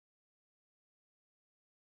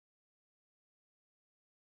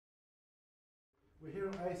We're here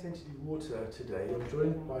at ISNTD Water today. I'm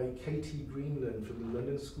joined by Katie Greenland from the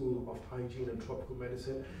London School of Hygiene and Tropical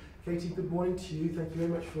Medicine. Katie, good morning to you. Thank you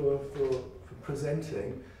very much for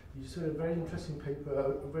presenting. You just had a very interesting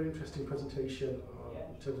paper, a very interesting presentation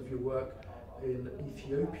in terms of your work in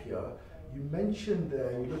Ethiopia. You mentioned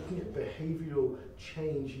there you're looking at behavioural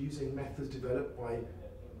change using methods developed by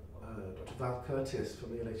Dr. Val Curtis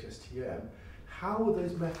from the LSHTM. How were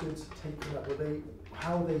those methods taken up?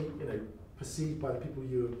 How were they perceived by the people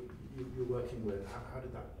you're working with? How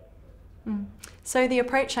did that? So the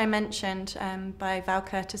approach I mentioned by Val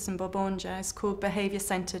Curtis and Bob Ornger is called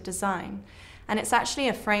behaviour-centred design, and it's actually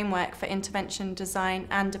a framework for intervention design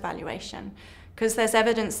and evaluation, because there's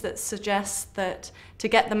evidence that suggests that to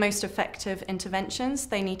get the most effective interventions,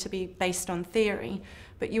 they need to be based on theory,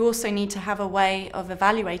 but you also need to have a way of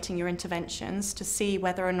evaluating your interventions to see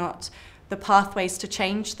whether or not the pathways to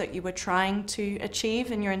change that you were trying to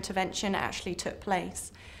achieve in your intervention actually took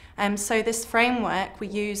place. So this framework we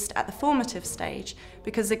used at the formative stage,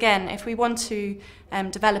 because again, if we want to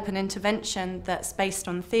develop an intervention that's based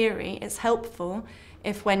on theory, it's helpful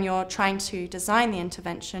if when you're trying to design the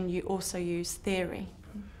intervention, you also use theory.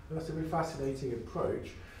 That's a very fascinating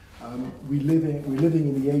approach. We're living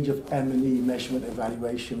in the age of M&E, measurement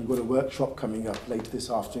evaluation. We've got a workshop coming up later this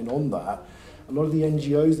afternoon on that. A lot of the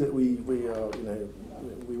NGOs that we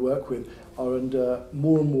work with are under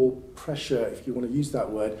more and more pressure, if you want to use that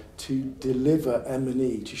word, to deliver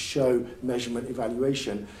M&E, to show measurement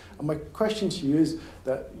evaluation. And my question to you is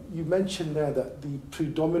that you mentioned there that the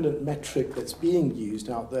predominant metric that's being used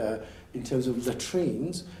out there in terms of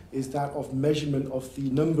latrines is that of measurement of the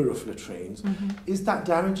number of latrines. Mm-hmm. Is that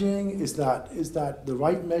damaging? Is that the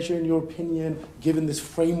right measure in your opinion, given this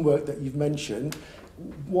framework that you've mentioned?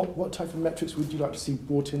 What type of metrics would you like to see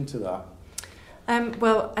brought into that?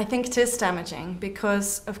 Well, I think it is damaging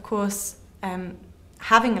because, of course,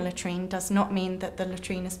 having a latrine does not mean that the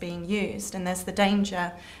latrine is being used, and there's the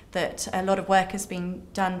danger that a lot of work is being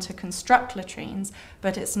done to construct latrines,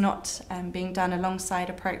 but it's not being done alongside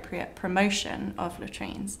appropriate promotion of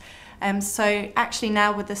latrines. So actually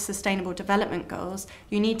now with the Sustainable Development Goals,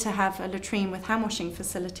 you need to have a latrine with hand washing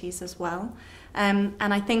facilities as well. And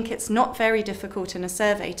I think it's not very difficult in a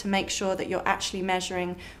survey to make sure that you're actually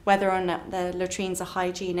measuring whether or not the latrines are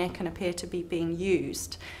hygienic and appear to be being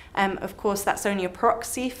used. Of course, that's only a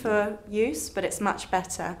proxy for use, but it's much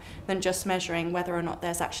better than just measuring whether or not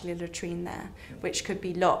there's actually a latrine there, which could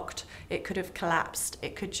be locked, it could have collapsed,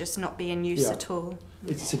 it could just not be in use at all.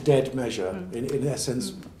 It's a dead measure, in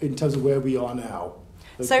essence, in terms of where we are now.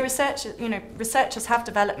 So researchers have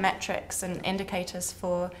developed metrics and indicators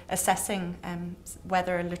for assessing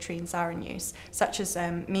whether latrines are in use, such as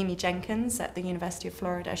Mimi Jenkins at the University of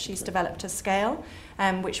Florida. She's developed a scale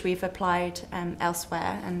which we've applied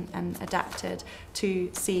elsewhere and adapted to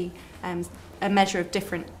see a measure of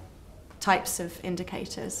different types of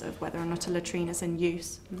indicators of whether or not a latrine is in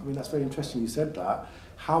use. I mean, that's very interesting you said that.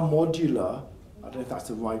 How modular, I don't know if that's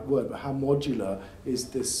the right word, but how modular is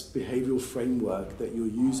this behavioural framework that you're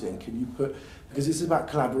using? Can you put, because this is about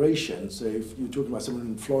collaboration, so if you're talking about someone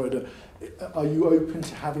in Florida, are you open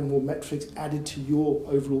to having more metrics added to your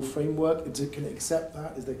overall framework? Can it accept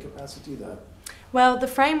that? Is there capacity there? Well, the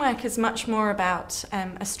framework is much more about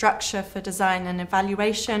a structure for design and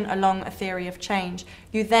evaluation along a theory of change.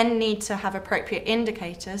 You then need to have appropriate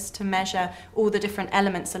indicators to measure all the different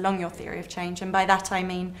elements along your theory of change. And by that I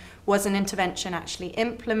mean, was an intervention actually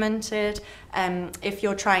implemented? If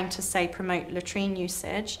you're trying to, say, promote latrine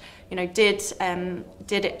usage,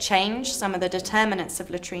 did it change some of the determinants of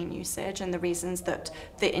latrine usage and the reasons that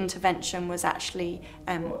the intervention was actually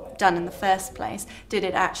done in the first place? Did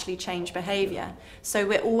it actually change behaviour? So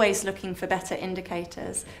we're always looking for better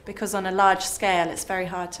indicators because on a large scale it's very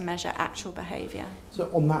hard to measure actual behaviour. So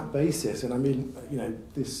on that basis, and I mean,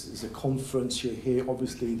 this is a conference, you're here,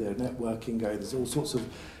 obviously there's networking going, there's all sorts of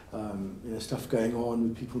stuff going on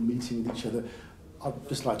with people meeting with each other. I'd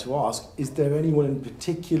just like to ask, is there anyone in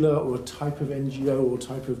particular or a type of NGO or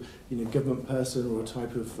type of government person or a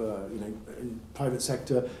type of in private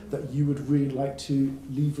sector that you would really like to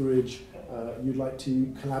leverage, you'd like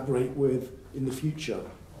to collaborate with in the future,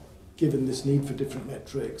 given this need for different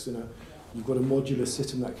metrics and you've got a modular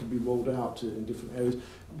system that can be rolled out in different areas?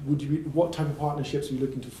 What type of partnerships are you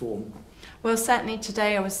looking to form? Well, certainly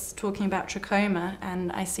today I was talking about trachoma,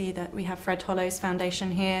 and I see that we have Fred Hollow's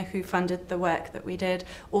foundation here who funded the work that we did,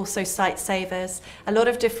 also Site Savers, a lot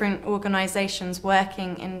of different organisations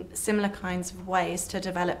working in similar kinds of ways to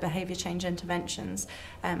develop behaviour change interventions.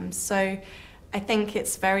 So I think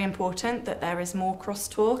it's very important that there is more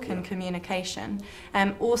crosstalk and communication.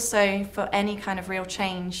 Also, for any kind of real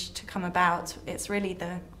change to come about, it's really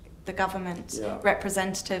the government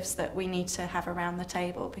representatives that we need to have around the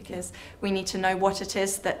table, because we need to know what it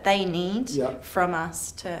is that they need from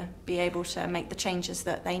us to be able to make the changes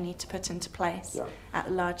that they need to put into place at a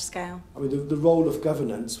large scale. I mean, the role of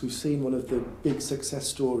governance, we've seen one of the big success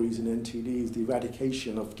stories in NTD is the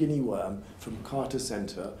eradication of guinea worm from Carter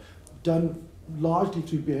Centre, done largely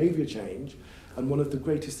through behaviour change. And one of the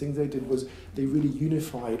greatest things they did was they really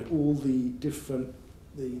unified all the different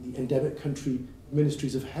the endemic country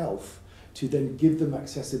ministries of health to then give them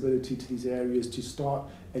accessibility to these areas, to start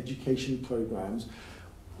education programs.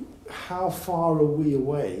 How far are we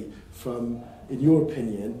away from, in your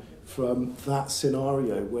opinion, from that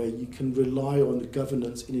scenario where you can rely on the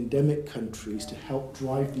governance in endemic countries to help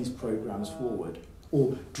drive these programs forward,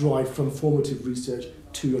 or drive from formative research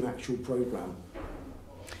to an actual program?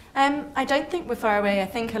 I don't think we're far away. I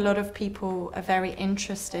think a lot of people are very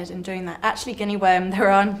interested in doing that. Actually, guinea worm, there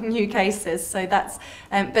are new cases, so that's,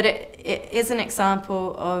 but it is an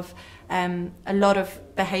example of a lot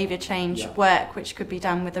of behaviour change work which could be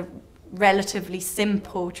done with a relatively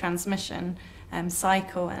simple transmission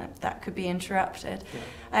cycle, and that could be interrupted.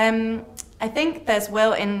 I think there's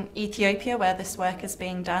will in Ethiopia where this work is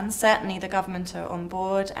being done. Certainly the government are on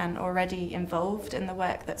board and already involved in the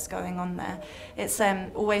work that's going on there. It's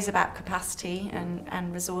always about capacity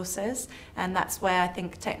and resources, and that's where I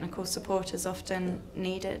think technical support is often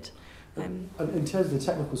needed. And in terms of the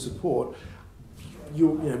technical support,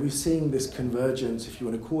 we're seeing this convergence, if you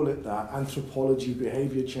want to call it that, anthropology,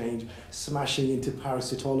 behaviour change, smashing into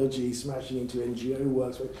parasitology, smashing into NGO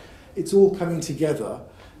work. It's all coming together.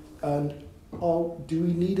 And do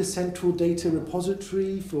we need a central data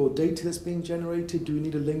repository for data that's being generated? Do we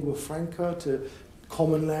need a lingua franca, to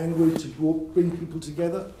common language, to bring people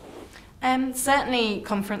together? Certainly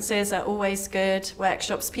conferences are always good,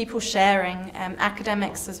 workshops, people sharing,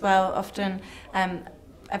 academics as well often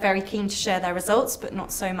are very keen to share their results, but not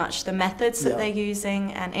so much the methods that they're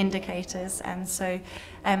using and indicators. And so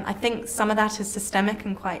I think some of that is systemic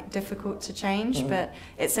and quite difficult to change, but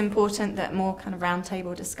it's important that more kind of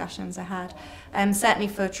roundtable discussions are had. Certainly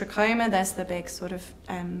for trachoma, there's the big sort of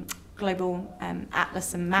global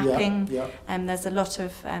atlas and mapping, and there's a lot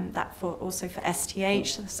of that also for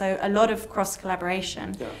STH. So a lot of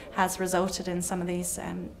cross-collaboration has resulted in some of these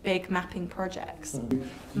big mapping projects.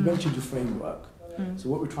 You mentioned your framework. So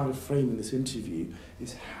what we're trying to frame in this interview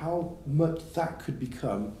is how much that could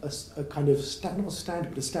become a kind of not standard,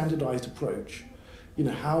 but a standardised approach. You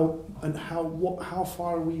know, how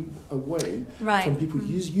far are we away from people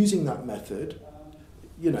using that method?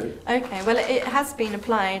 You know. Okay, well, it has been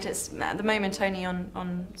applied. It's at the moment only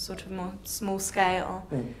on sort of more small scale,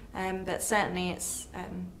 but certainly it's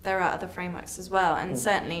there are other frameworks as well, and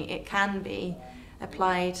certainly it can be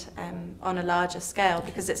applied on a larger scale,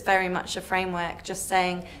 because it's very much a framework just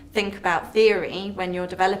saying think about theory when you're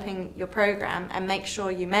developing your program and make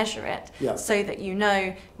sure you measure it so that you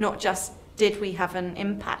know not just did we have an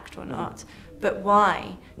impact or not, but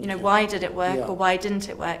why, you know, why did it work or why didn't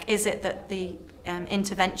it work? Is it that the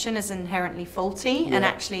intervention is inherently faulty and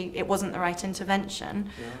actually it wasn't the right intervention,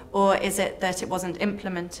 or is it that it wasn't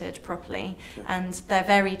implemented properly? And they're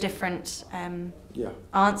very different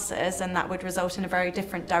answers, and that would result in a very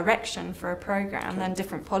different direction for a program and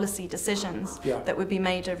different policy decisions that would be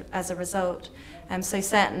made as a result. So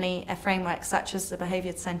certainly a framework such as the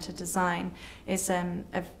behaviour-centred design is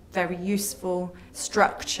a very useful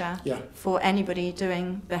structure for anybody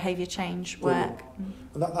doing behaviour change work.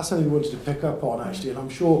 And that's something we wanted to pick up on, actually, and I'm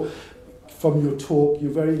sure from your talk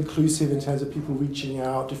you're very inclusive in terms of people reaching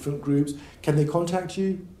out, different groups. Can they contact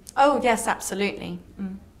you? Oh yes, absolutely.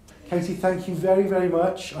 Katie, thank you very, very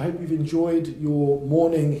much. I hope you've enjoyed your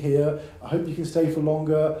morning here. I hope you can stay for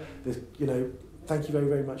longer. You know, thank you very,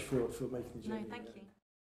 very much for making the journey. No, thank you.